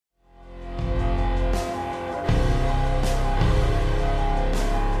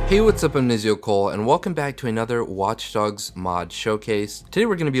Hey, what's up, I'm Nizio Cole, and welcome back to another Watch Dogs mod showcase. Today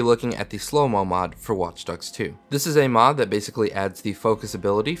we're going to be looking at the Slowmo mod for Watch Dogs 2. This is a mod that basically adds the focus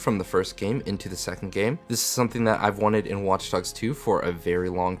ability from the first game into the second game. This is something that I've wanted in Watch Dogs 2 for a very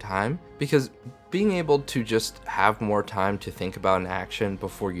long time, because being able to just have more time to think about an action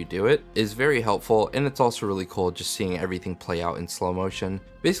before you do it is very helpful, and it's also really cool just seeing everything play out in slow motion.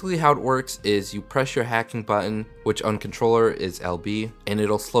 Basically how it works is you press your hacking button, which on controller is LB, and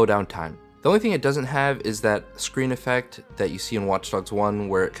it'll slow down time. The only thing it doesn't have is that screen effect that you see in Watch Dogs 1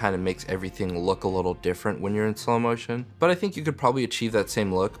 where it kind of makes everything look a little different when you're in slow motion, but I think you could probably achieve that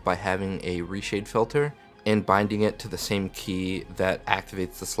same look by having a reshade filter and binding it to the same key that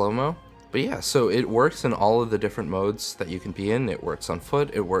activates the slow-mo. But yeah, so it works in all of the different modes that you can be in. It works on foot,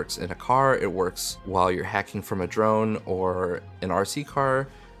 it works in a car, it works while you're hacking from a drone or an RC car,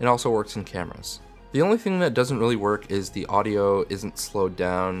 it also works in cameras. The only thing that doesn't really work is the audio isn't slowed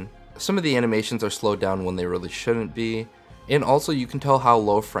down. Some of the animations are slowed down when they really shouldn't be, and also you can tell how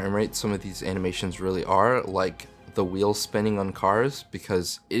low frame rate some of these animations really are, like the wheels spinning on cars,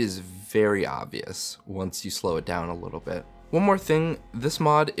 because it is very obvious once you slow it down a little bit. One more thing, this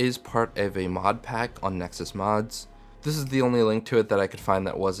mod is part of a mod pack on Nexus Mods. This is the only link to it that I could find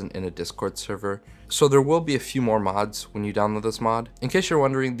that wasn't in a Discord server, so there will be a few more mods when you download this mod. In case you're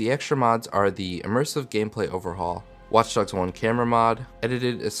wondering, the extra mods are the Immersive Gameplay Overhaul, Watch Dogs 1 Camera Mod,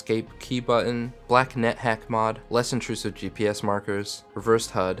 Edited Escape Key Button, Black Net Hack Mod, Less Intrusive GPS Markers,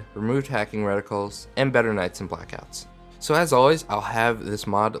 Reversed HUD, Removed Hacking Reticles, and Better Nights and Blackouts. So as always, I'll have this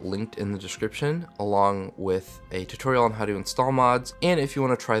mod linked in the description along with a tutorial on how to install mods, and if you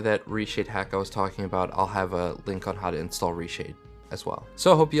want to try that reshade hack I was talking about, I'll have a link on how to install reshade as well.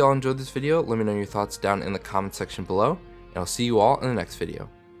 So I hope you all enjoyed this video. Let me know your thoughts down in the comment section below, and I'll see you all in the next video.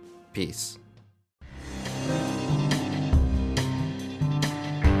 Peace.